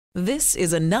This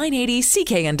is a 980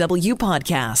 CKNW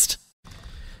podcast.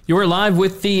 You are live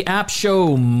with the App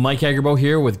Show. Mike Agerbo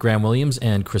here with Graham Williams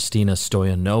and Christina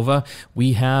Stoyanova.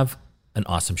 We have an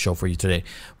awesome show for you today.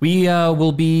 We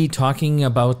will be talking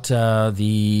about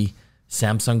the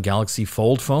Samsung Galaxy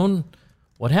Fold phone.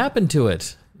 What happened to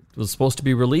it? It was supposed to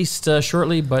be released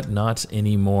shortly, but not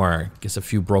anymore. Guess a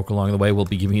few broke along the way. We'll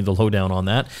be giving you the lowdown on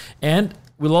that. And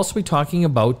we'll also be talking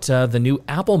about the new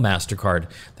Apple MasterCard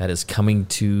that is coming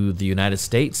to the United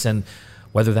States and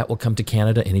whether that will come to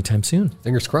Canada anytime soon.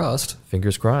 Fingers crossed.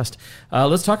 Fingers crossed.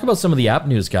 Let's talk about some of the app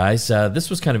news, guys. This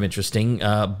was kind of interesting.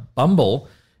 Bumble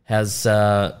has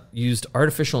used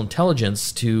artificial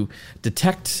intelligence to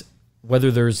detect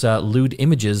whether there's lewd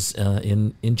images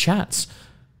in chats.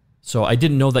 So I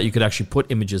didn't know that you could actually put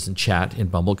images in chat in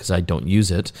Bumble because I don't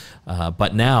use it.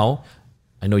 But now,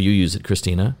 I know you use it,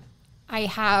 Christina. I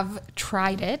have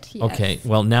tried it, yes. Okay,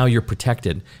 well, now you're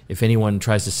protected. If anyone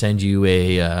tries to send you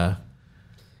an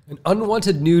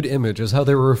unwanted nude image is how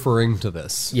they were referring to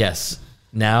this. Yes.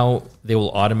 Now they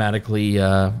will automatically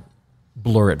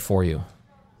blur it for you.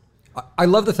 I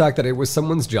love the fact that it was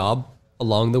someone's job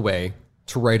along the way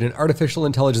to write an artificial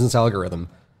intelligence algorithm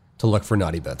to look for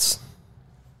naughty bits.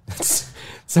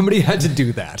 Somebody had to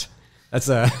do that. That's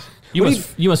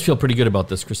You must feel pretty good about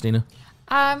this, Christina.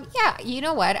 Yeah, you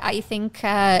know what? I think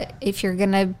if you're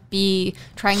going to be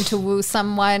trying to woo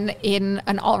someone in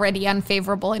an already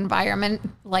unfavorable environment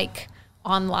like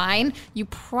online, you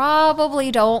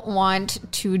probably don't want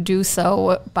to do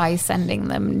so by sending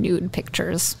them nude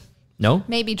pictures. No?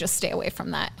 Maybe just stay away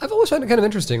from that. I've always found it kind of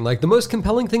interesting. Like, the most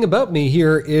compelling thing about me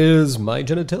here is my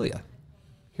genitalia.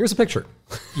 Here's a picture.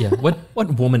 Yeah,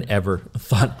 what woman ever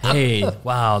thought, hey,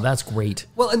 wow, that's great.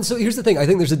 Well, and so here's the thing. I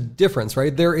think there's a difference,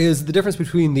 right? There is the difference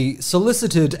between the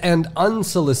solicited and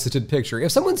unsolicited picture.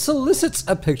 If someone solicits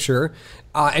a picture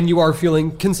and you are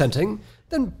feeling consenting,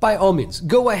 then by all means,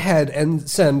 go ahead and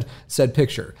send said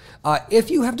picture.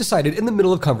 If you have decided in the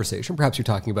middle of conversation, perhaps you're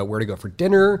talking about where to go for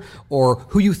dinner or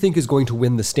who you think is going to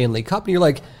win the Stanley Cup, and you're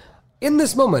like, in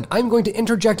this moment, I'm going to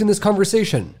interject in this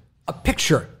conversation a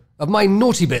picture of my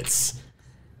naughty bits.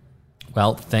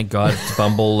 Well, thank God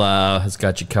Bumble has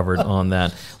got you covered on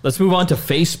that. Let's move on to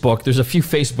Facebook. There's a few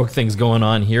Facebook things going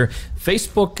on here.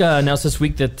 Facebook announced this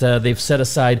week that they've set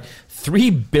aside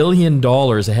 $3 billion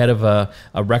ahead of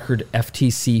a record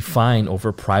FTC fine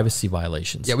over privacy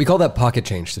violations. Yeah, we call that pocket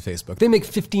change to Facebook. They make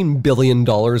 $15 billion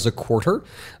a quarter.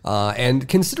 And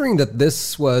considering that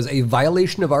this was a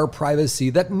violation of our privacy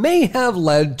that may have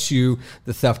led to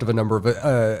the theft of a number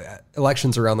of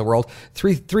elections around the world,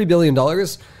 $3 billion,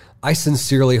 I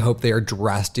sincerely hope they are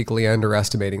drastically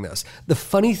underestimating this. The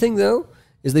funny thing, though,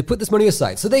 is they put this money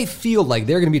aside. So they feel like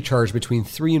they're going to be charged between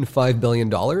 $3 and $5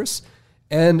 billion.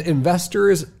 And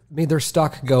investors made their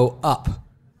stock go up.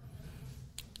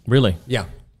 Really? Yeah.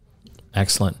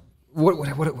 Excellent.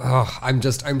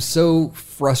 I'm so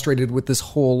frustrated with this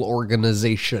whole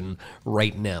organization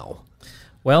right now.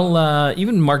 Well,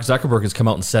 even Mark Zuckerberg has come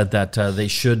out and said that they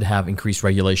should have increased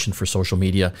regulation for social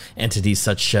media entities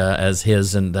such as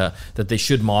his, and that they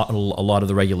should model a lot of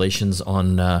the regulations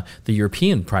on the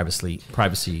European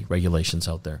privacy regulations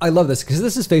out there. I love this because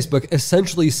this is Facebook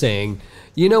essentially saying,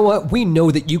 you know what, we know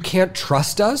that you can't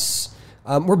trust us.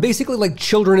 We're basically like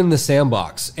children in the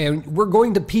sandbox, and we're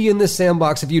going to pee in this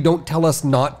sandbox if you don't tell us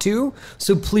not to.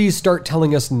 So please start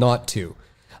telling us not to.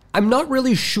 I'm not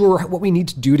really sure what we need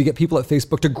to do to get people at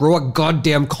Facebook to grow a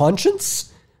goddamn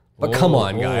conscience, but come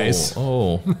on, guys.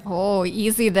 Oh,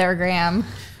 easy there, Graham.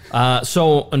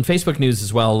 So on Facebook news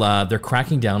as well, they're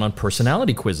cracking down on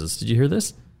personality quizzes. Did you hear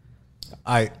this?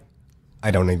 I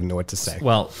don't even know what to say.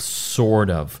 Well, sort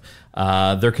of.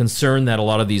 They're concerned that a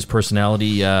lot of these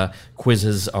personality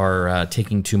quizzes are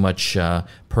taking too much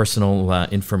personal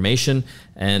information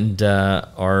and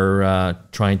are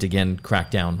trying to, again,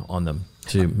 crack down on them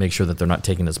to make sure that they're not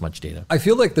taking as much data. I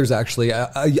feel like there's actually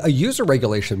a user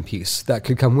regulation piece that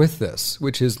could come with this,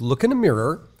 which is look in a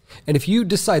mirror, and if you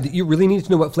decide that you really need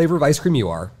to know what flavor of ice cream you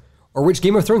are, or which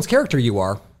Game of Thrones character you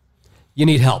are, you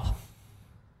need help.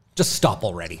 Just stop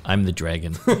already. I'm the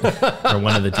dragon, or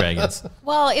one of the dragons.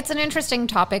 Well, it's an interesting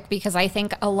topic because I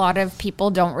think a lot of people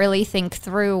don't really think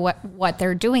through what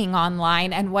they're doing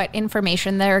online and what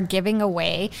information they're giving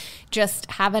away, just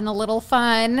having a little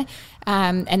fun.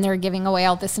 And they're giving away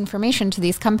all this information to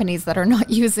these companies that are not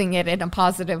using it in a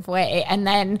positive way. And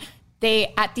then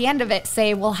they, at the end of it,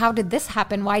 say, well, how did this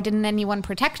happen? Why didn't anyone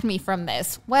protect me from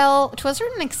this? Well, to a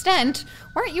certain extent,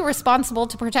 weren't you responsible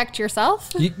to protect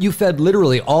yourself? You fed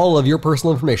literally all of your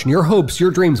personal information, your hopes, your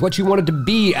dreams, what you wanted to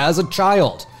be as a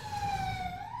child.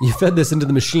 You fed this into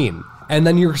the machine. And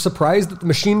then you're surprised that the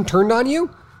machine turned on you?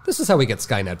 This is how we get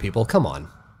Skynet, people. Come on.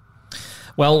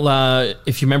 Well,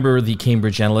 if you remember the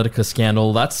Cambridge Analytica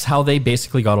scandal, that's how they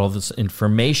basically got all this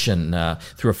information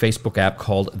through a Facebook app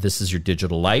called This Is Your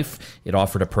Digital Life. It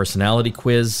offered a personality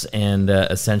quiz and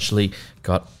essentially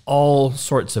got all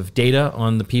sorts of data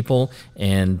on the people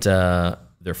and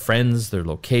their friends, their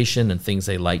location, and things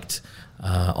they liked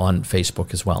on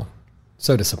Facebook as well.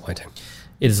 So disappointing.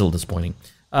 It is a little disappointing.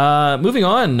 Moving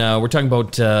on, we're talking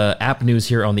about app news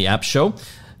here on the App Show.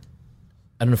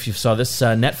 I don't know if you saw this.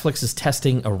 Netflix is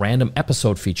testing a random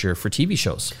episode feature for TV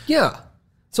shows. Yeah.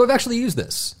 So I've actually used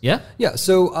this. Yeah? Yeah.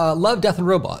 So Love, Death, and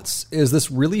Robots is this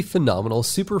really phenomenal,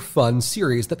 super fun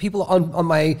series that people on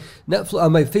my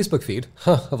Facebook feed,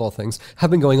 of all things, have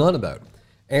been going on about.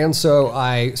 And so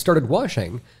I started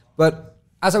watching, but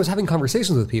as I was having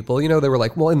conversations with people, they were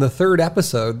like, well, in the third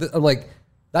episode, I'm like,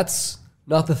 that's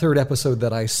not the third episode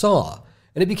that I saw.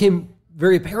 And it became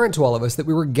very apparent to all of us that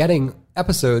we were getting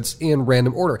episodes in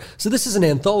random order. So this is an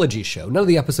anthology show. None of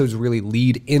the episodes really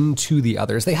lead into the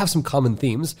others. They have some common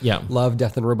themes. Yeah. Love,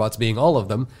 Death, and Robots being all of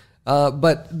them.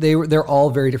 But they're all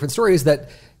very different stories that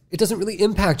it doesn't really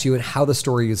impact you in how the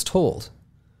story is told.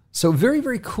 So very,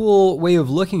 very cool way of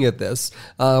looking at this.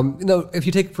 If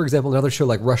you take, for example, another show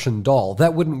like Russian Doll,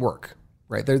 that wouldn't work,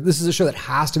 right? This is a show that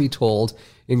has to be told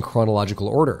in chronological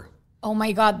order. Oh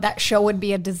my God, that show would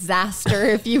be a disaster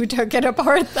if you took it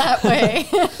apart that way.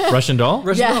 Russian Doll?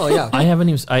 Russian Doll, yeah. I haven't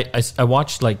even... I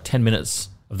watched like 10 minutes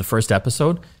of the first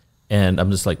episode, and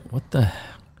I'm just like, what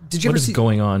is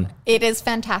going on? It is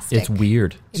fantastic. It's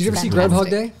weird. Did you ever see Groundhog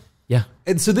Day? Yeah.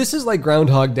 And so this is like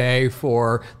Groundhog Day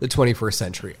for the 21st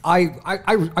century. I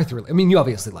thoroughly... I mean, you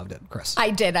obviously loved it, Chris.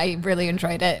 I did. I really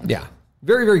enjoyed it. Yeah.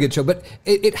 Very, very good show, but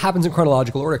it happens in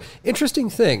chronological order. Interesting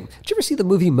thing. Did you ever see the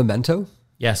movie Memento?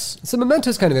 Yes. So Memento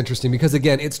is kind of interesting because,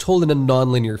 again, it's told in a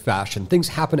non-linear fashion. Things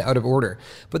happen out of order.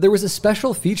 But there was a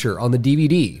special feature on the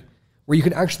DVD where you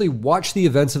can actually watch the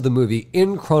events of the movie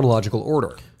in chronological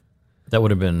order. That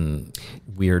would have been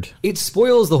weird. It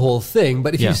spoils the whole thing,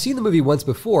 but if Yeah. you've seen the movie once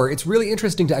before, it's really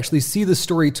interesting to actually see the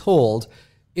story told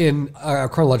in a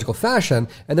chronological fashion.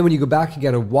 And then when you go back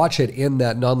again and watch it in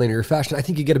that non-linear fashion, I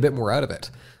think you get a bit more out of it.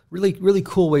 Really, really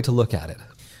cool way to look at it.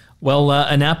 Well,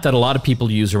 an app that a lot of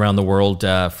people use around the world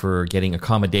for getting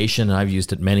accommodation, and I've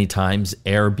used it many times,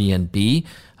 Airbnb.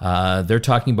 They're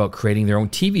talking about creating their own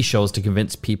TV shows to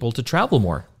convince people to travel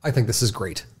more. I think this is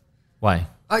great. Why?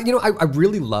 I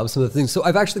really love some of the things. So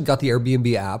I've actually got the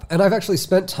Airbnb app, and I've actually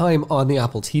spent time on the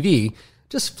Apple TV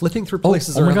just flipping through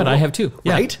places Oh my around God, the I world. have too.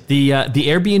 Yeah. Right? The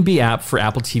Airbnb app for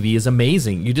Apple TV is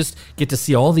amazing. You just get to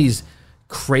see all these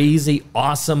crazy,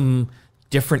 awesome,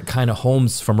 different kind of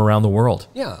homes from around the world.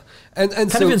 Yeah. And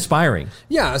Kind so, of inspiring.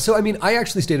 yeah. So, I mean, I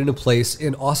actually stayed in a place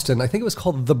in Austin. I think it was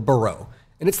called The Burrow.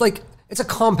 And it's a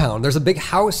compound. There's a big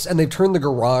house, and they've turned the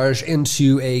garage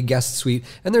into a guest suite.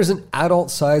 And there's an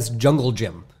adult-sized jungle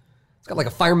gym. It's got like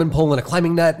a fireman pole and a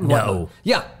climbing net. And No. whatnot.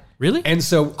 Yeah. Really? And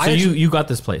so you got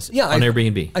this place on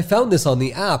Airbnb. I found this on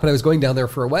the app, and I was going down there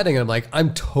for a wedding, and I'm like,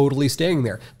 I'm totally staying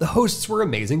there. The hosts were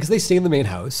amazing because they stay in the main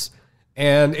house.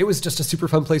 And it was just a super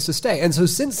fun place to stay. And so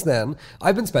since then,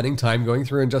 I've been spending time going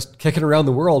through and just kicking around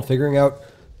the world, figuring out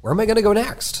where am I going to go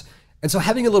next? And so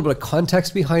having a little bit of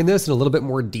context behind this and a little bit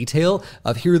more detail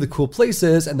of here are the cool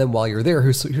places. And then while you're there,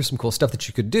 here's some cool stuff that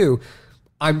you could do.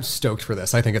 I'm stoked for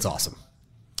this. I think it's awesome.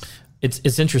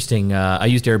 It's interesting. I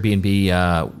used Airbnb.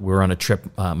 We were on a trip,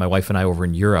 my wife and I, over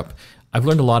in Europe. I've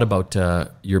learned a lot about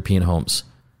European homes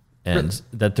and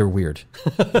that they're weird.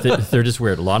 They're just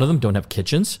weird. A lot of them don't have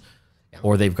kitchens.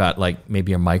 Or they've got like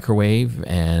maybe a microwave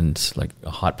and like a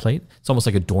hot plate. It's almost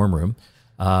like a dorm room.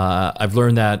 I've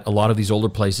learned that a lot of these older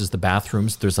places, the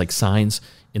bathrooms, there's like signs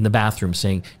in the bathroom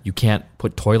saying you can't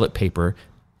put toilet paper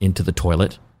into the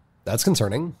toilet. That's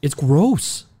concerning. It's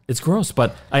gross. It's gross.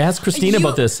 But I asked Christina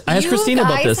about this. You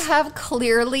guys have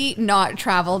clearly not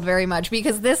traveled very much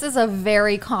because this is a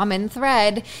very common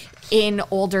thread in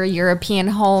older European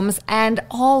homes and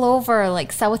all over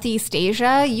like Southeast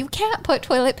Asia. You can't put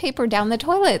toilet paper down the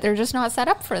toilet. They're just not set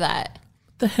up for that.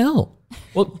 What the hell?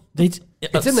 Well, it's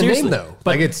in the name though.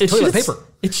 But like it's toilet paper.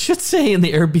 It should say in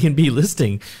the Airbnb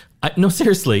listing. No,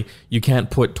 seriously, you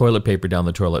can't put toilet paper down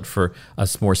the toilet for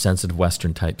us more sensitive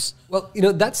Western types. Well,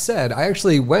 that said, I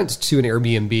actually went to an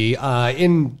Airbnb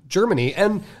in Germany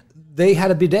and they had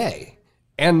a bidet.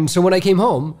 And so when I came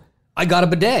home, I got a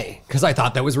bidet because I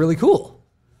thought that was really cool.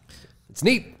 It's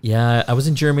neat. Yeah, I was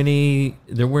in Germany.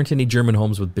 There weren't any German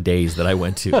homes with bidets that I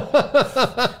went to.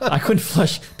 I couldn't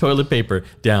flush toilet paper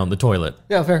down the toilet.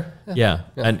 Yeah, fair. Yeah.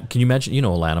 And can you imagine,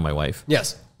 Alana, my wife?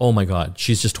 Yes. Oh my God,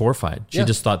 she's just horrified. She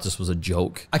just thought this was a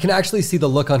joke. I can actually see the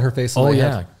look on her face. Oh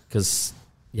yeah, because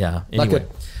Yeah. Not Anyway. good.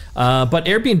 But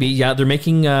Airbnb, they're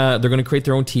making, they're going to create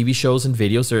their own TV shows and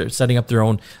videos. They're setting up their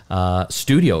own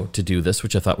studio to do this,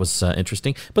 which I thought was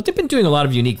interesting. But they've been doing a lot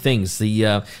of unique things.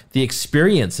 The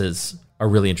experiences are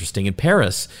really interesting. In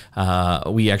Paris,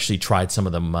 we actually tried some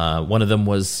of them. One of them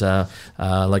was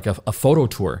like a photo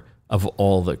tour of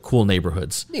all the cool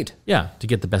neighborhoods. Neat. Yeah, to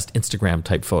get the best Instagram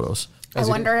type photos. I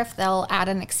wonder if they'll add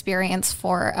an experience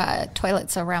for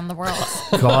toilets around the world.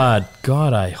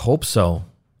 God, I hope so.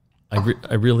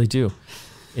 I really do.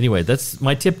 Anyway, that's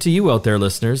my tip to you out there,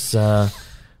 listeners.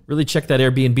 Really check that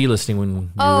Airbnb listing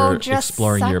when you're just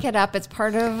exploring suck it up. It's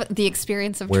part of the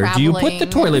experience of Where traveling. do you put the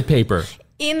toilet paper?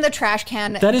 In the trash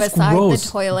can That is beside gross.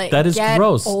 the toilet. That is Get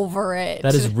gross. over it.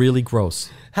 That is really gross.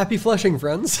 Happy flushing,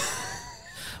 friends.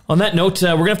 On that note,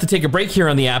 we're going to have to take a break here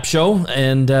on the App Show,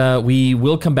 and we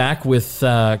will come back with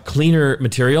cleaner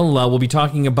material. We'll be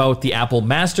talking about the Apple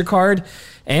MasterCard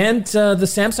and the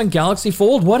Samsung Galaxy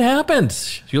Fold. What happened?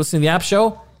 You're listening to the App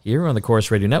Show here on the Chorus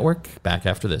Radio Network. Back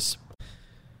after this.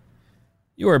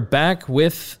 You are back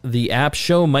with the App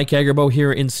Show. Mike Agerbo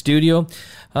here in studio.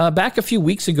 Back a few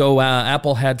weeks ago,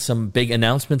 Apple had some big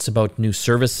announcements about new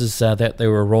services that they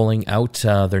were rolling out.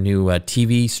 Their new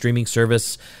TV streaming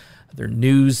service, their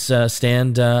news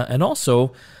stand, and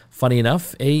also, funny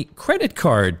enough, a credit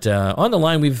card. On the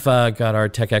line, we've got our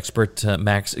tech expert,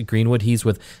 Max Greenwood. He's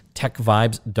with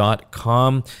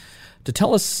techvibes.com to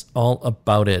tell us all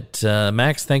about it.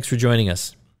 Max, thanks for joining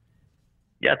us.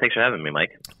 Yeah, thanks for having me,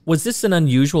 Mike. Was this an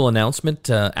unusual announcement,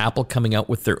 Apple coming out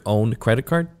with their own credit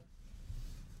card?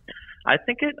 I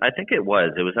think it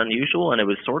was. It was unusual, and it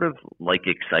was sort of like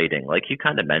exciting. Like you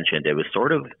kind of mentioned, it was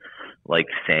sort of like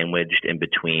sandwiched in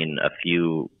between a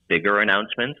few bigger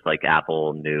announcements like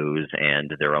Apple News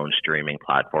and their own streaming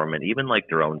platform, and even like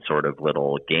their own sort of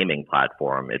little gaming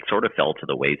platform. It sort of fell to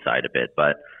the wayside a bit,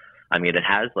 but I mean, it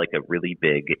has like a really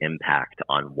big impact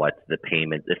on what the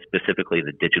payment, specifically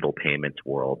the digital payments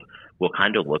world, will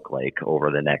kind of look like over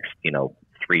the next,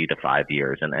 3 to 5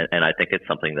 years. And I think it's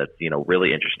something that's,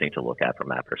 really interesting to look at from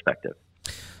that perspective.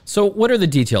 So what are the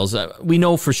details? We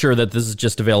know for sure that this is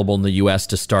just available in the U.S.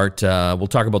 to start. We'll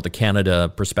talk about the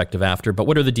Canada perspective after, but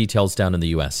what are the details down in the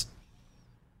U.S.?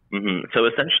 Mm-hmm. So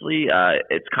essentially,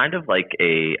 it's kind of like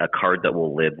a card that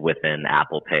will live within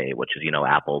Apple Pay, which is,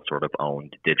 Apple's sort of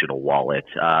owned digital wallet.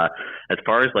 As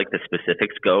far as like the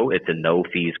specifics go, it's a no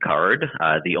fees card.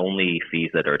 The only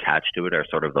fees that are attached to it are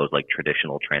sort of those like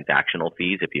traditional transactional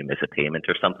fees if you miss a payment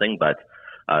or something, but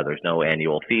there's no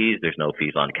annual fees. There's no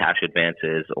fees on cash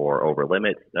advances or over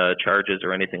limit charges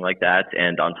or anything like that.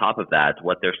 And on top of that,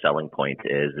 what their selling point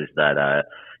is that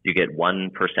you get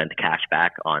 1% cash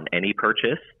back on any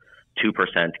purchase,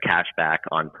 2% cash back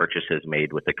on purchases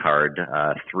made with the card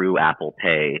through Apple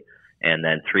Pay, and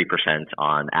then 3%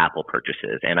 on Apple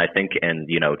purchases. And I think in,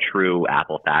 true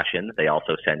Apple fashion, they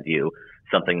also send you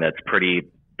something that's pretty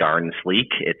darn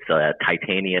sleek. It's a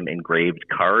titanium engraved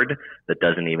card that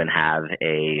doesn't even have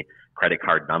a credit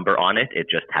card number on it. It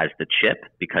just has the chip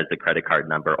because the credit card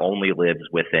number only lives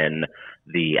within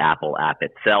the Apple app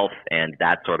itself. And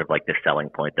that's sort of like the selling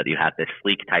point, that you have this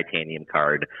sleek titanium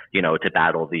card, to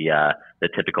battle the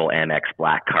typical Amex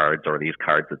Black cards, or these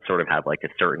cards that sort of have like a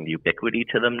certain ubiquity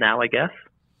to them now, I guess.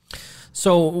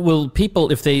 So will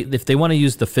people, if they want to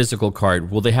use the physical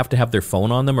card, will they have to have their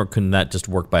phone on them, or can that just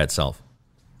work by itself?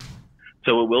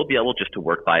 So it will be able just to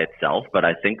work by itself, but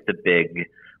I think the big,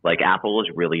 like Apple is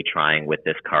really trying with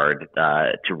this card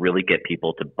to really get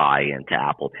people to buy into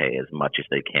Apple Pay as much as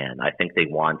they can. I think they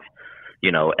want,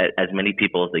 as many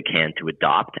people as they can to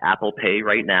adopt Apple Pay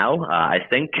right now. I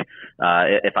think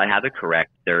if I have it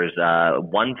correct, there's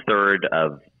 1/3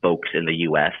 of folks in the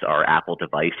U.S. are Apple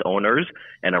device owners,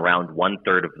 and around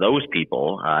 1/3 of those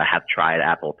people have tried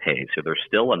Apple Pay. So there's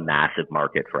still a massive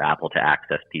market for Apple to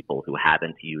access people who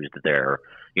haven't used their,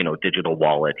 digital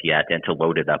wallet yet, and to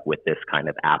load it up with this kind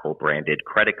of Apple branded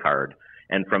credit card.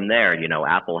 And from there,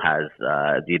 Apple has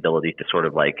the ability to sort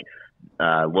of like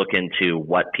look into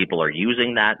what people are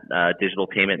using that digital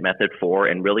payment method for,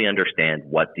 and really understand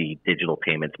what the digital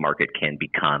payments market can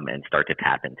become, and start to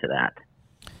tap into that.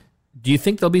 Do you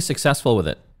think they'll be successful with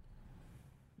it?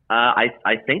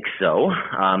 I think so.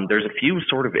 There's a few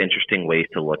sort of interesting ways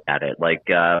to look at it. Like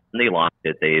when they launched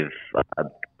it, they've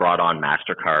brought on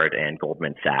MasterCard and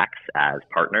Goldman Sachs as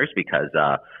partners because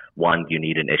one, you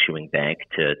need an issuing bank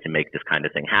to make this kind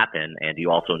of thing happen, and you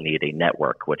also need a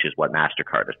network, which is what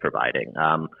MasterCard is providing.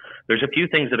 There's a few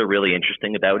things that are really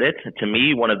interesting about it. To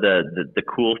me, one of the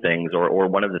cool things, or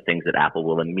one of the things that Apple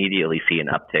will immediately see an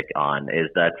uptick on, is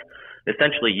that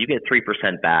essentially you get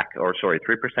 3% back, 3%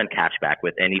 cash back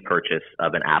with any purchase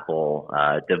of an Apple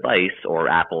device or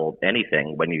Apple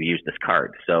anything when you use this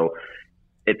card. So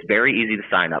it's very easy to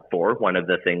sign up for. One of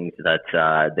the things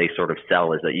that they sort of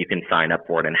sell is that you can sign up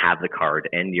for it and have the card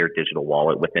in your digital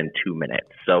wallet within 2 minutes.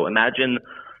 So imagine,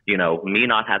 me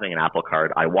not having an Apple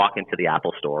card. I walk into the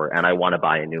Apple store and I want to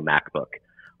buy a new MacBook.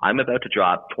 I'm about to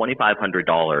drop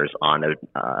 $2,500 on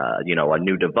a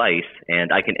new device,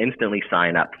 and I can instantly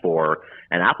sign up for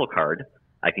an Apple card.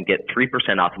 I can get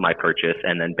 3% off of my purchase,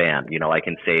 and then bam, I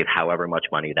can save however much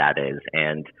money that is.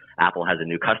 And Apple has a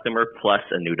new customer plus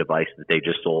a new device that they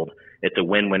just sold. It's a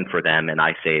win-win for them, and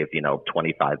I save,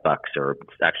 $25 or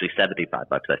actually $75,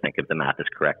 I think, if the math is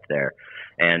correct there.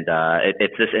 And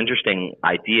it's this interesting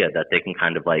idea that they can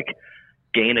kind of like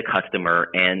gain a customer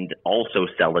and also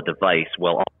sell a device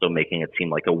while also making it seem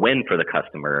like a win for the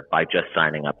customer by just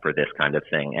signing up for this kind of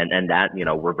thing. And that,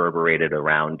 reverberated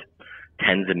around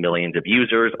tens of millions of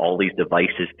users, all these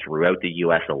devices throughout the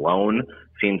US alone.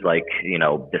 Seems like,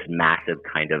 this massive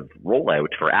kind of rollout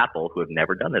for Apple, who have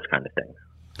never done this kind of thing.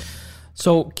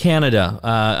 So Canada,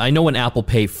 I know when Apple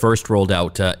Pay first rolled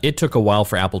out, it took a while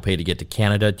for Apple Pay to get to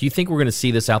Canada. Do you think we're going to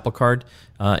see this Apple Card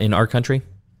in our country?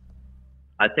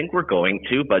 I think we're going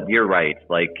to, but you're right.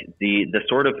 Like the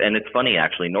sort of, and it's funny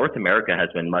actually, North America has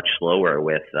been much slower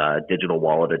with digital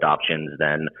wallet adoptions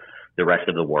than the rest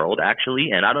of the world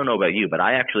actually. And I don't know about you, but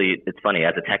it's funny,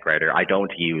 as a tech writer, I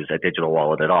don't use a digital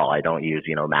wallet at all. I don't use,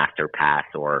 MasterPass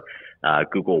or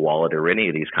Google Wallet or any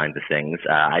of these kinds of things.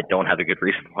 I don't have a good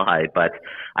reason why, but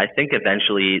I think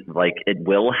eventually, it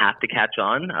will have to catch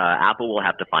on. Apple will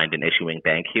have to find an issuing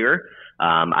bank here.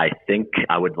 I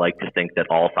would like to think that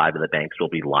all 5 of the banks will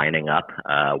be lining up,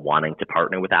 wanting to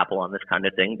partner with Apple on this kind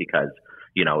of thing because,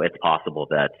 it's possible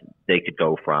that they could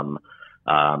go from,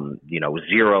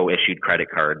 0 issued credit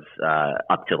cards,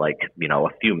 up to a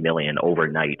few million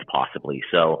overnight possibly.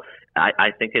 So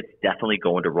I think it's definitely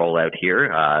going to roll out here.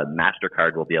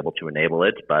 MasterCard will be able to enable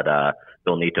it, but,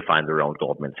 they'll need to find their own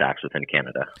Goldman Sachs within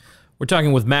Canada. We're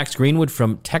talking with Max Greenwood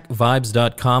from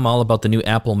techvibes.com all about the new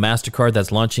Apple MasterCard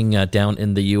that's launching down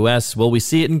in the U.S. Will we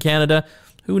see it in Canada?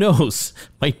 Who knows?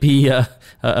 Might be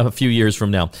a few years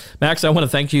from now. Max, I want to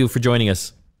thank you for joining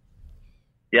us.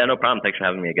 Yeah, no problem. Thanks for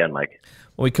having me again, Mike.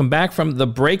 When we come back from the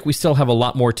break, we still have a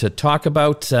lot more to talk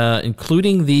about,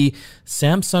 including the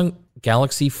Samsung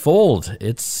Galaxy Fold.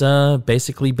 It's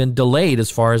basically been delayed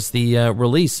as far as the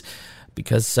release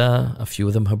because a few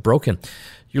of them have broken.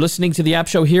 You're listening to The App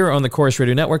Show here on the Corus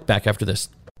Radio Network. Back after this.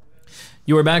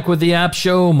 You are back with The App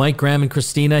Show. Mike, Graham, and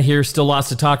Christina here. Still lots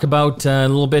to talk about. In a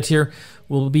little bit here,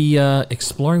 we'll be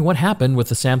exploring what happened with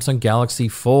the Samsung Galaxy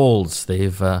Folds.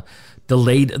 They've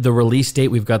delayed the release date.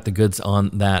 We've got the goods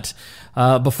on that.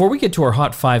 Before we get to our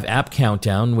Hot 5 app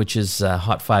countdown, which is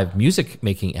Hot 5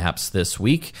 music-making apps this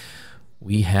week,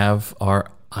 we have our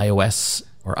iOS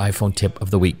or iPhone tip of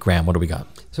the week. Graham, what do we got?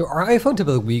 So our iPhone tip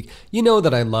of the week, you know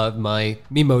that I love my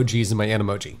Memojis and my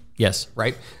Animoji. Yes.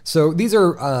 Right? So these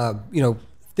are,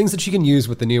 things that you can use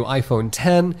with the new iPhone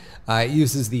 10. It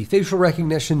uses the facial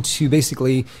recognition to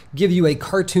basically give you a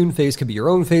cartoon face. Could be your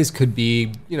own face, could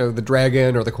be, the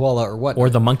dragon or the koala or what. Or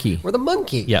the monkey.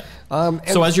 Yeah.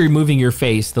 So as you're moving your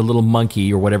face, the little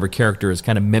monkey or whatever character is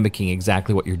kind of mimicking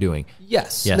exactly what you're doing.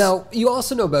 Yes. Now, you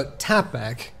also know about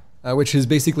Tapback, which is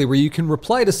basically where you can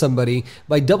reply to somebody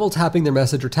by double tapping their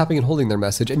message or tapping and holding their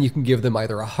message, and you can give them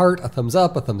either a heart, a thumbs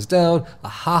up, a thumbs down, a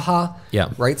haha. Yeah.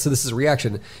 Right? So this is a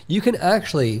reaction. You can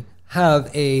actually have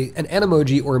an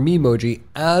Animoji or a Memoji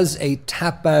as a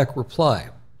Tapback reply.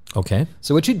 Okay.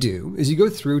 So what you do is you go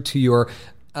through to your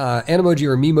Animoji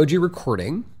or Memoji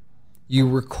recording. You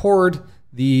record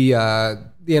the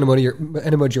Animoji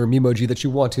or Memoji that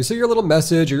you want to. So your little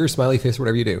message or your smiley face,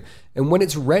 whatever you do. And when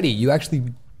it's ready, you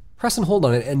actually press and hold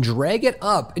on it and drag it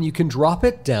up, and you can drop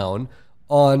it down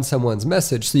on someone's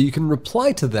message so you can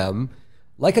reply to them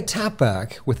like a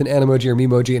Tapback with an Animoji or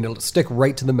Memoji, and it'll stick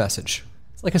right to the message.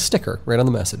 It's like a sticker right on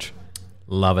the message.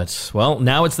 Love it. Well,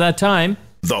 now it's that time.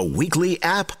 The weekly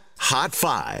app Hot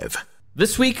 5.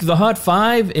 This week, the Hot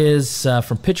 5 is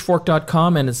from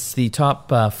Pitchfork.com, and it's the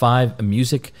top 5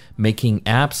 music-making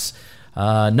apps.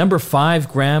 Number 5,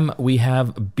 Graham, we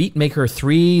have Beatmaker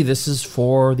 3. This is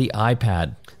for the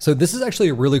iPad. So this is actually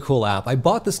a really cool app. I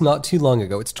bought this not too long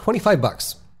ago. It's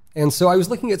 $25. And so I was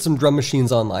looking at some drum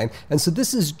machines online. And so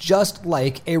this is just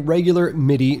like a regular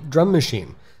MIDI drum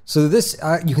machine. So this,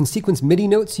 you can sequence MIDI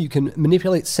notes, you can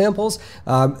manipulate samples.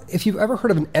 If you've ever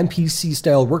heard of an MPC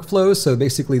style workflow, so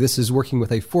basically this is working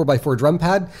with a 4x4 drum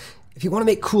pad. If you want to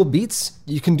make cool beats,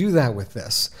 you can do that with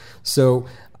this. So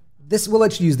this will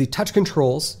let you use the touch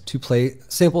controls to play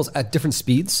samples at different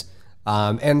speeds.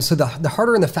 And so the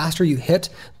harder and the faster you hit,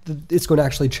 it's going to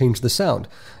actually change the sound.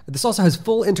 This also has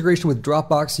full integration with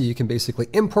Dropbox, so you can basically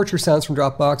import your sounds from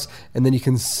Dropbox, and then you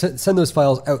can send those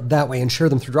files out that way and share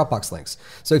them through Dropbox links.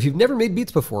 So if you've never made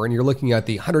beats before and you're looking at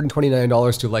the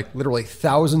 $129 to like literally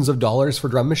thousands of dollars for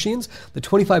drum machines, the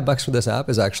 $25 for this app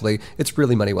is actually, it's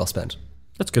really money well spent.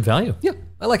 That's good value. Yeah,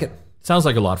 I like it. Sounds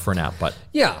like a lot for an app, but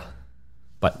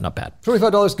not bad.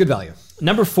 $25, good value.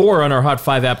 Number 4 on our Hot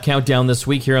 5 app countdown this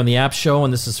week here on the App Show,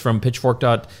 and this is from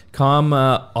pitchfork.com,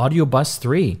 AudioBus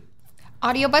 3.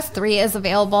 AudioBus 3 is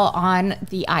available on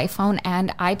the iPhone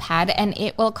and iPad, and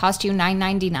it will cost you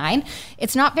 $9.99.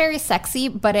 It's not very sexy,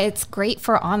 but it's great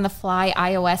for on-the-fly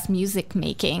iOS music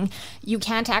making. You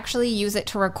can't actually use it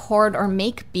to record or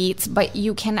make beats, but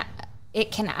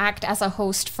it can act as a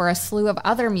host for a slew of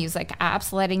other music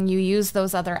apps, letting you use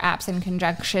those other apps in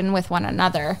conjunction with one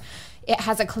another. It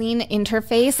has a clean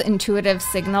interface, intuitive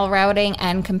signal routing,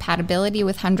 and compatibility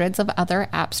with hundreds of other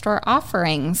App Store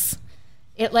offerings.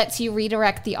 It lets you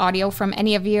redirect the audio from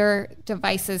any of your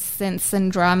devices, synths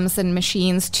and drums and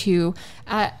machines to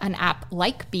an app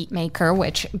like Beatmaker,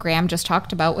 which Graham just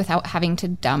talked about, without having to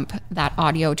dump that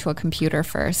audio to a computer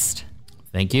first.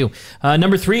 Thank you.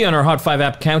 Number 3 on our Hot 5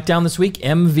 app countdown this week,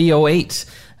 MV08.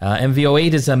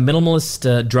 MV08 is a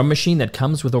minimalist drum machine that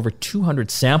comes with over 200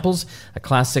 samples, a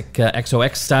classic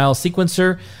XOX style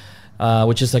sequencer,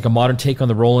 which is like a modern take on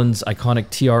the Roland's iconic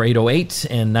TR-808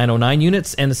 and 909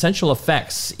 units, and essential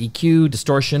effects, EQ,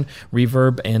 distortion,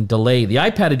 reverb, and delay. The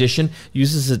iPad edition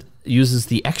uses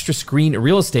the extra screen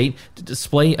real estate to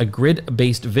display a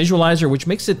grid-based visualizer, which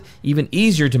makes it even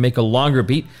easier to make a longer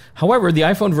beat. However, the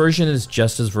iPhone version is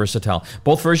just as versatile.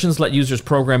 Both versions let users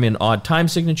program in odd time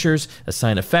signatures,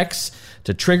 assign effects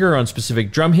to trigger on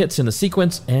specific drum hits in the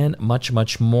sequence, and much,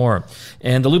 much more.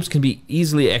 And the loops can be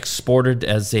easily exported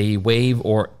as a WAV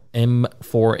or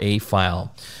M4A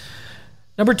file.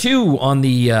 Number 2 on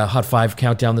the Hot 5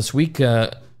 countdown this week,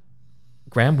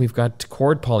 Graham, we've got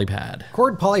Chord Polypad.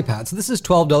 Chord Polypad. So this is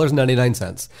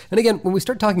 $12.99. And again, when we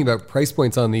start talking about price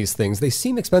points on these things, they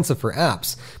seem expensive for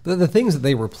apps, but the things that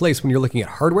they replace when you're looking at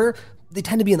hardware, they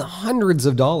tend to be in the hundreds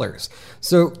of dollars.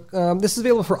 So this is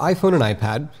available for iPhone and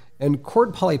iPad, and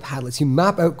Chord Polypad lets you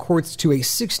map out chords to a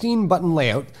 16-button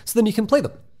layout so then you can play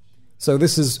them. So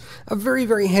this is a very,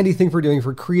 very handy thing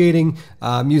for creating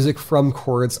music from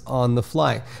chords on the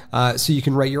fly. So you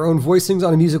can write your own voicings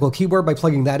on a musical keyboard by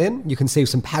plugging that in. You can save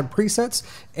some pad presets,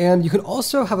 and you can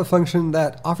also have a function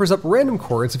that offers up random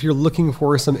chords if you're looking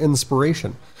for some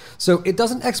inspiration. So it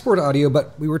doesn't export audio,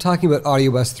 but we were talking about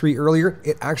AudioBus 3 earlier.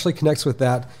 It actually connects with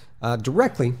that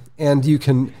directly, and you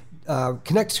can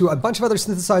connect to a bunch of other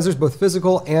synthesizers, both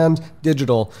physical and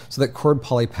digital, so that Chord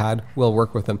Polypad will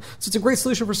work with them. So it's a great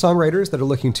solution for songwriters that are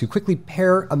looking to quickly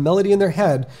pair a melody in their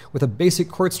head with a basic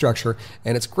chord structure,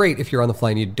 and it's great if you're on the fly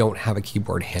and you don't have a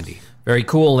keyboard handy. Very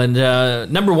cool. And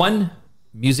number 1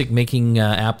 music making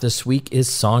app this week is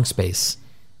SongSpace.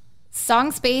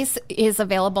 SongSpace is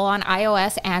available on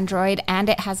iOS, Android, and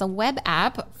it has a web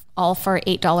app, all for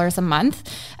 $8 a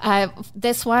month.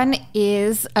 This one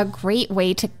is a great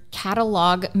way to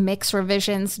catalog mix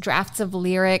revisions, drafts of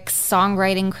lyrics,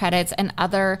 songwriting credits, and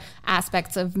other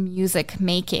aspects of music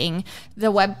making.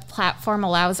 The web platform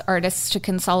allows artists to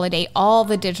consolidate all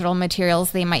the digital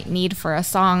materials they might need for a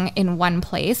song in one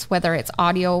place, whether it's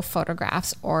audio,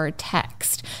 photographs, or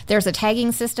text. There's a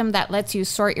tagging system that lets you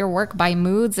sort your work by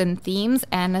moods and themes,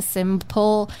 and a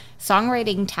simple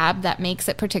songwriting tab that makes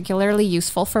it particularly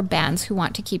useful for bands who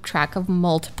want to keep track of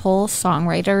multiple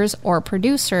songwriters or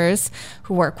producers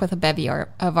who work with a bevy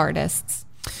of artists.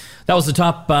 That was the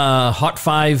top Hot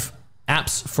 5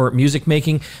 apps for music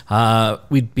making.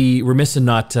 We'd be remiss in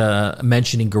not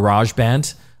mentioning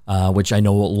GarageBand, which I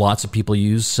know lots of people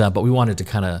use, but we wanted to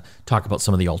kind of talk about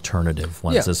some of the alternative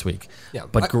ones this week. Yeah,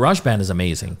 but GarageBand is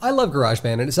amazing. I love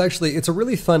GarageBand, and it's a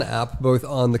really fun app, both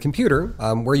on the computer,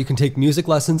 where you can take music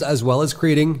lessons as well as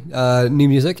creating new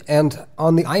music, and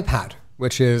on the iPad,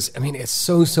 which is, it's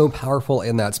so powerful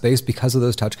in that space because of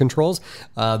those touch controls.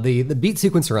 The beat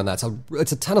sequencer on that,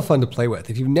 it's a ton of fun to play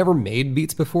with. If you've never made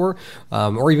beats before,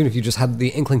 or even if you just had the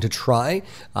inkling to try,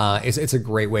 it's a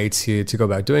great way to go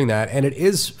about doing that. And it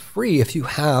is free if you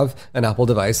have an Apple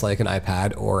device like an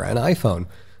iPad or an iPhone.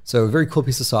 So a very cool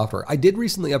piece of software. I did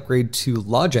recently upgrade to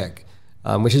Logic,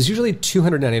 which is usually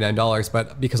 $299,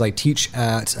 but because I teach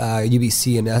at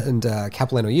UBC and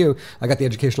Kaplan OU, I got the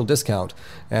educational discount,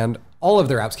 and all of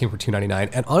their apps came for $299.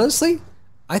 And honestly,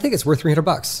 I think it's worth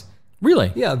 $300.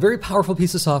 Really? Yeah, very powerful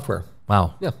piece of software.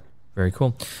 Wow. Yeah. Very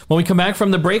cool. When we come back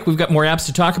from the break, we've got more apps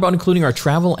to talk about, including our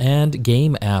travel and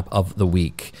game app of the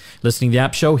week. Listening to the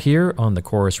App Show here on the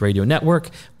Chorus Radio Network.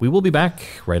 We will be back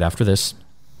right after this.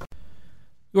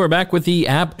 We're back with the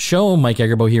App Show. Mike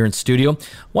Agerbo here in studio.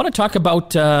 Want to talk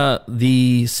about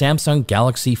the Samsung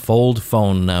Galaxy Fold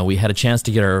phone. We had a chance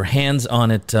to get our hands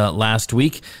on it last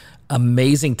week.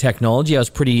 Amazing technology. I was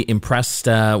pretty impressed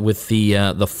with the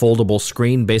foldable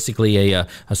screen. Basically, a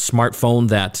smartphone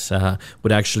that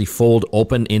would actually fold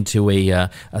open into a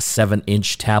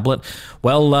 7-inch tablet.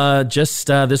 Well, just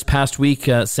this past week,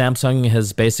 Samsung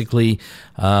has basically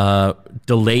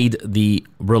delayed the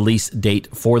release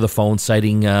date for the phone,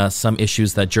 citing some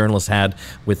issues that journalists had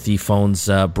with the phone's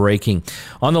breaking.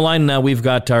 On the line, we've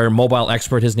got our mobile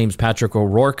expert. His name's Patrick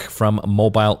O'Rourke from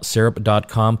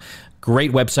mobilesyrup.com.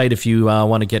 Great website if you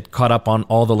want to get caught up on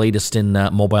all the latest in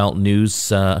mobile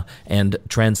news and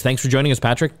trends. Thanks for joining us,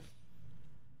 Patrick.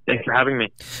 Thanks for having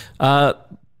me.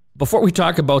 Before we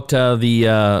talk about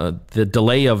the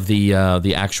delay of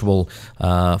the actual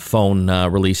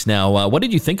phone release now, what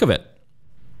did you think of it?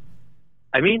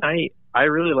 I mean, I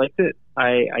really liked it.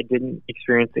 I didn't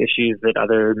experience issues that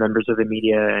other members of the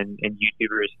media and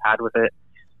YouTubers had with it.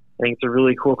 I think it's a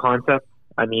really cool concept.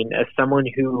 I mean, as someone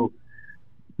who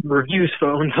reviews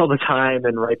phones all the time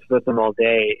and writes about them all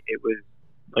day, it was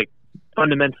like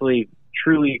fundamentally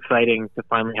truly exciting to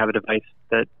finally have a device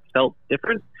that felt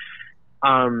different.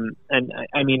 And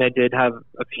I mean, I did have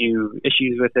a few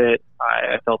issues with it.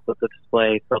 I felt that the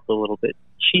display felt a little bit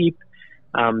cheap.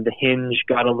 The hinge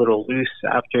got a little loose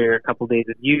after a couple days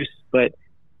of use, but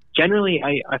generally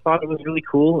I thought it was really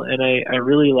cool, and I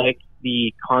really liked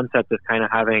the concept of kind of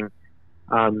having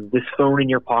this phone in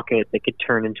your pocket that could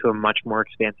turn into a much more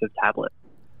expansive tablet.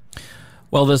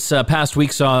 Well, this past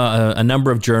week saw a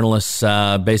number of journalists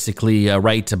basically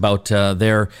write about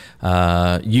their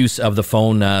use of the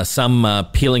phone, some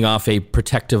peeling off a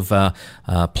protective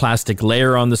plastic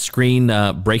layer on the screen,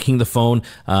 breaking the phone,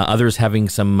 others having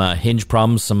some hinge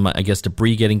problems, some, I guess,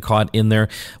 debris getting caught in there.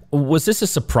 Was this a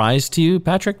surprise to you,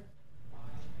 Patrick?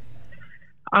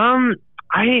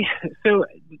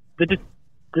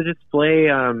 The display,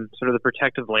 sort of the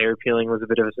protective layer peeling was a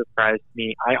bit of a surprise to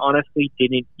me. I honestly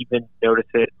didn't even notice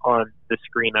it on the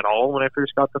screen at all when I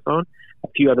first got the phone. A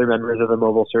few other members of the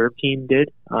Mobile Syrup team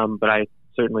did, but I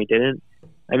certainly didn't.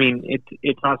 I mean,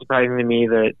 it's not surprising to me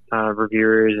that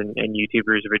reviewers and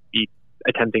YouTubers would be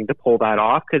attempting to pull that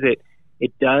off, because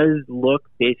it does look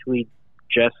basically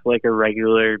just like a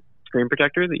regular screen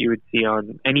protector that you would see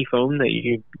on any phone that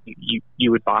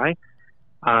you would buy.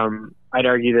 I'd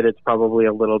argue that it's probably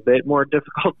a little bit more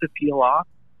difficult to peel off.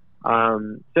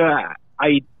 So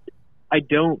I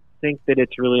don't think that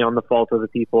it's really on the fault of the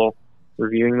people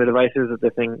reviewing the devices that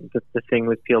the thing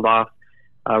was peeled off.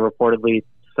 Reportedly,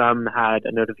 some had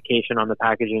a notification on the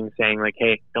packaging saying like,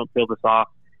 "Hey, don't peel this off.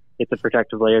 It's a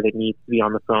protective layer that needs to be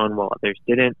on the phone," while others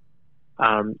didn't.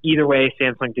 Either way,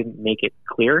 Samsung didn't make it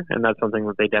clear, and that's something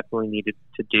that they definitely needed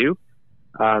to do.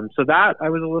 So that I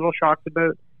was a little shocked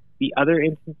about. The other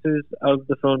instances of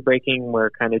the phone breaking were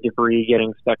kind of debris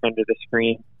getting stuck under the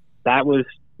screen. That was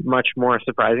much more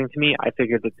surprising to me. I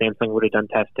figured that Samsung would have done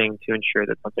testing to ensure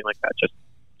that something like that just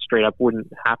straight up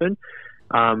wouldn't happen.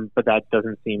 But that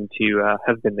doesn't seem to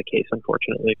have been the case,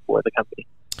 unfortunately, for the company.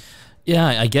 Yeah,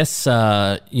 I guess,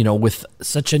 with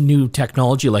such a new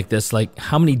technology like this, like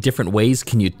how many different ways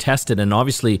can you test it? And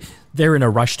obviously they're in a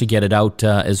rush to get it out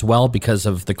as well because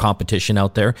of the competition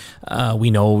out there.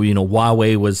 We know,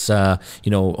 Huawei was,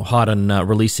 hot on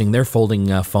releasing their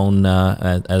folding phone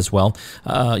as well.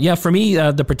 For me,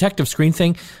 the protective screen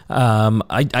thing,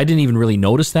 I didn't even really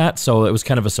notice that. So it was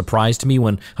kind of a surprise to me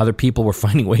when other people were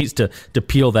finding ways to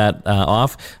peel that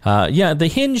off.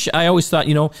 The hinge, I always thought,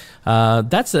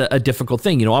 that's a difficult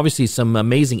thing. Obviously some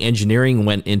amazing engineering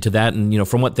went into that. And,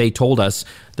 from what they told us,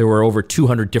 there were over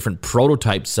 200 different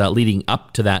prototypes leading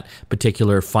up to that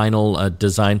particular final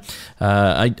design.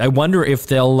 I wonder if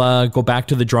they'll go back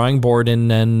to the drawing board and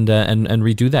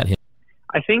redo that.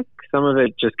 I think some of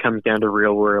it just comes down to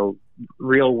real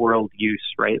world use,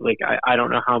 right? Like I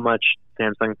don't know how much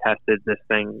Samsung tested this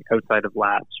thing outside of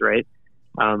labs, right?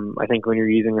 I think when you're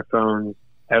using a phone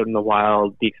out in the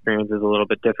wild, the experience is a little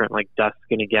bit different. Like dust's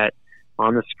going to get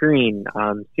on the screen,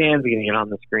 sand's going to get on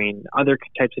the screen, other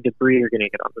types of debris are going to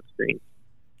get on the screen.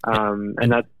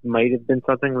 And that might have been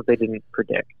something that they didn't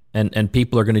predict. And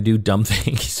people are going to do dumb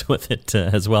things with it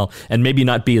as well, and maybe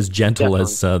not be as gentle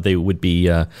as they would be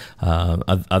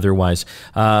otherwise.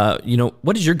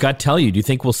 What does your gut tell you? Do you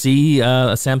think we'll see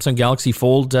a Samsung Galaxy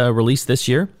Fold release this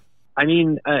year? I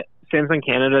mean, Samsung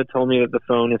Canada told me that the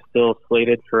phone is still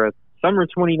slated for a summer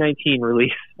 2019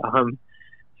 release.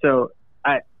 So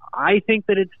I think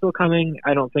that it's still coming.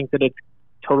 I don't think that it's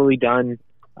totally done.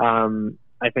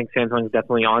 I think Samsung's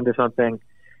definitely onto something.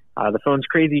 The phone's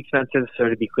crazy expensive, so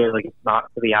to be clear, like, it's not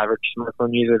for the average smartphone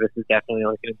user. This is definitely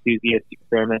like an enthusiast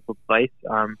experimental device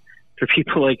for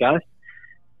people like us.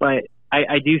 But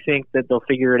I do think that they'll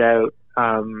figure it out.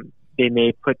 They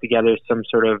may put together some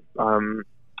sort of,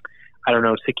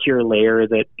 secure layer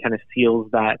that kind of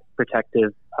seals that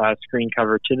protective screen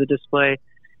cover to the display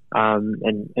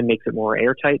and makes it more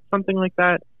airtight, something like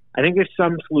that. I think there's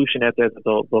some solution out there that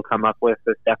they'll come up with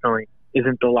that definitely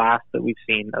isn't the last that we've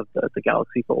seen of the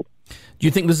Galaxy Fold. Do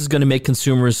you think this is going to make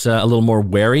consumers a little more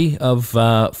wary of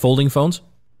folding phones?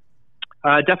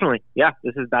 Definitely, yeah.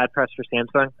 This is bad press for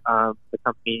Samsung. The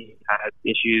company had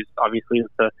issues, obviously,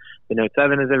 with the Note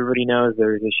 7, as everybody knows.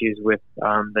 There's issues with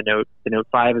the Note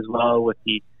 5 as well, with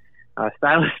the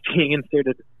stylus being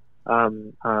inserted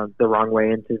the wrong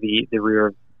way into the rear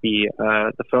of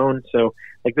the phone. So,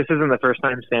 like, this isn't the first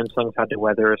time Samsung's had to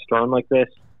weather a storm like this.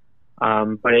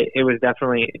 But it was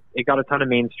definitely, it got a ton of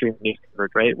mainstream news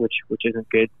coverage, right? Which isn't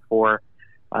good for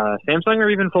Samsung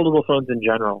or even foldable phones in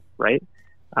general, right?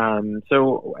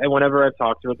 So whenever I've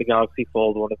talked about the Galaxy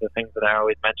Fold, one of the things that I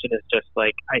always mention is just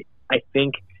like, I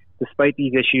think despite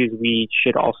these issues, we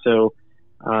should also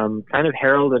kind of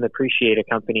herald and appreciate a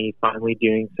company finally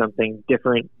doing something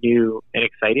different, new, and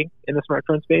exciting in the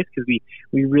smartphone space, because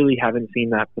we really haven't seen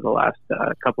that for the last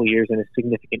couple of years in a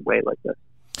significant way like this.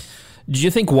 Do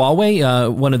you think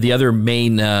Huawei, one of the other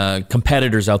main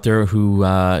competitors out there who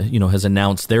has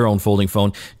announced their own folding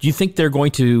phone, do you think they're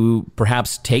going to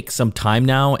perhaps take some time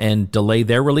now and delay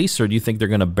their release, or do you think they're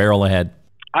going to barrel ahead?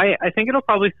 I think it'll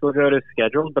probably still go as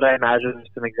scheduled, but I imagine there's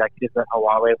some executives at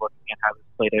Huawei looking at how this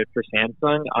played out for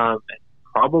Samsung, and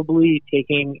probably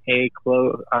taking a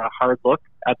hard look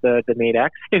at the Mate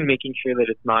X and making sure that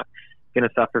it's not going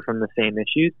to suffer from the same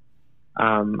issues.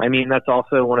 I mean, that's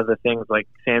also one of the things, like,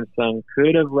 Samsung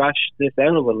could have rushed this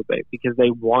out a little bit because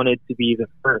they wanted to be the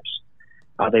first.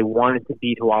 They wanted to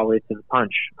beat Huawei to the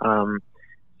punch.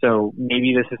 So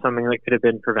maybe this is something that could have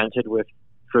been prevented with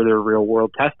further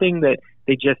real-world testing that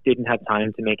they just didn't have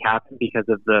time to make happen because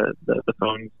of the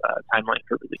phone's timeline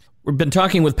for release. We've been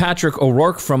talking with Patrick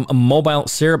O'Rourke from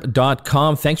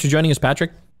MobileSyrup.com. Thanks for joining us,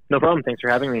 Patrick. No problem. Thanks for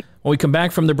having me. When we come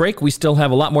back from the break, we still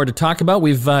have a lot more to talk about.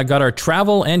 We've got our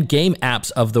travel and game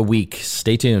apps of the week.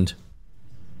 Stay tuned.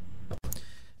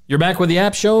 You're back with the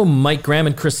App Show. Mike Graham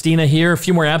and Christina here. A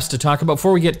few more apps to talk about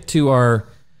before we get to our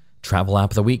travel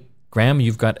app of the week. Graham,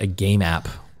 you've got a game app.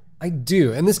 I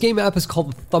do. And this game app is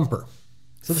called Thumper.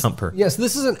 Thumper. Yes,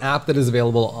 this is an app that is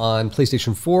available on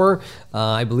PlayStation 4.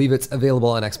 I believe it's available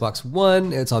on Xbox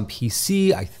One. It's on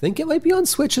PC. I think it might be on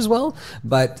Switch as well.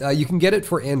 But you can get it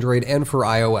for Android and for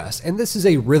iOS. And this is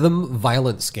a rhythm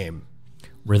violence game.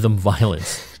 Rhythm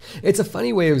violence. It's a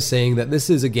funny way of saying that this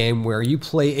is a game where you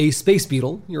play a space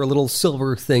beetle. You're a little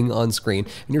silver thing on screen.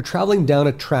 And you're traveling down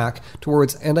a track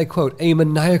towards, and I quote, a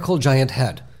maniacal giant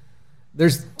head.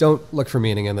 Don't look for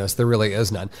meaning in this. There really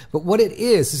is none. But what it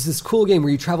is this cool game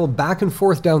where you travel back and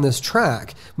forth down this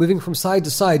track, moving from side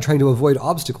to side, trying to avoid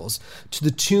obstacles, to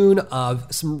the tune of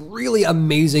some really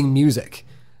amazing music.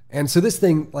 And so this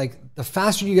thing, like, the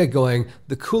faster you get going,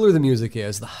 the cooler the music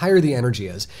is, the higher the energy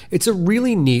is. It's a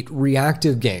really neat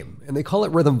reactive game. And they call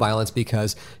it rhythm violence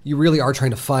because you really are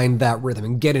trying to find that rhythm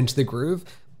and get into the groove.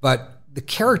 But the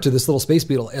character, this little space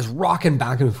beetle, is rocking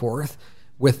back and forth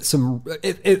with some,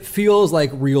 it feels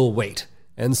like real weight.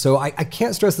 And so I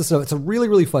can't stress this enough. It's a really,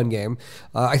 really fun game.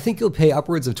 I think you'll pay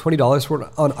upwards of $20 for it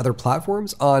on other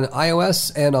platforms. On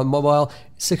iOS and on mobile,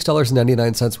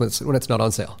 $6.99 when it's not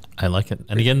on sale. I like it.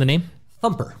 And again, the name?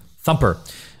 Thumper.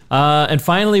 And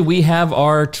finally, we have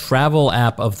our travel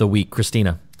app of the week.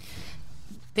 Christina.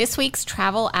 This week's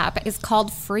travel app is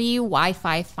called Free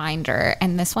Wi-Fi Finder,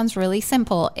 and this one's really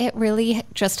simple. It really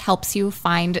just helps you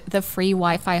find the free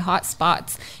Wi-Fi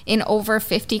hotspots in over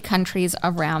 50 countries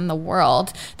around the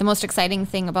world. The most exciting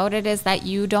thing about it is that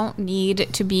you don't need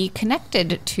to be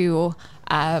connected to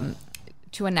a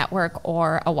network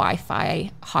or a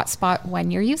Wi-Fi hotspot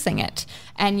when you're using it.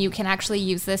 And you can actually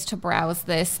use this to browse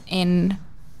this in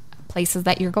places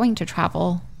that you're going to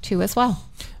travel to as well.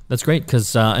 That's great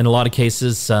because in a lot of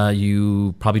cases,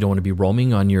 you probably don't want to be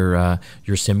roaming on your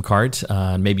SIM card.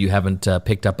 Maybe you haven't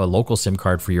picked up a local SIM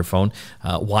card for your phone.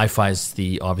 Wi-Fi is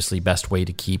the obviously best way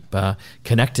to keep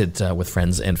connected with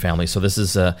friends and family. So this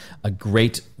is a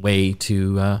great way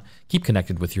to keep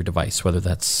connected with your device, whether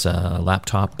that's a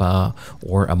laptop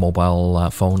or a mobile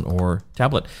phone or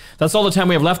tablet. That's all the time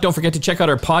we have left. Don't forget to check out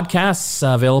our podcasts,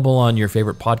 available on your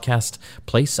favorite podcast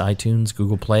place, iTunes,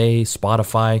 Google Play,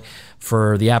 Spotify,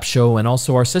 for the App Show, and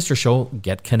also our sister show,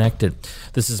 Get Connected.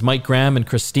 This is Mike Graham and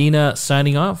Christina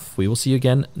signing off. We will see you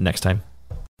again next time.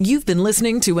 You've been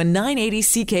listening to a 980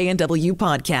 CKNW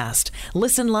podcast.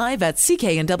 Listen live at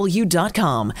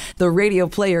cknw.com, the Radio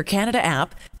Player Canada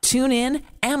app, TuneIn,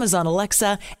 Amazon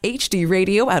Alexa, HD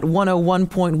Radio at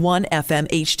 101.1 FM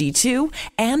HD2,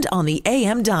 and on the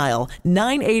AM dial,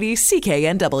 980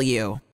 CKNW.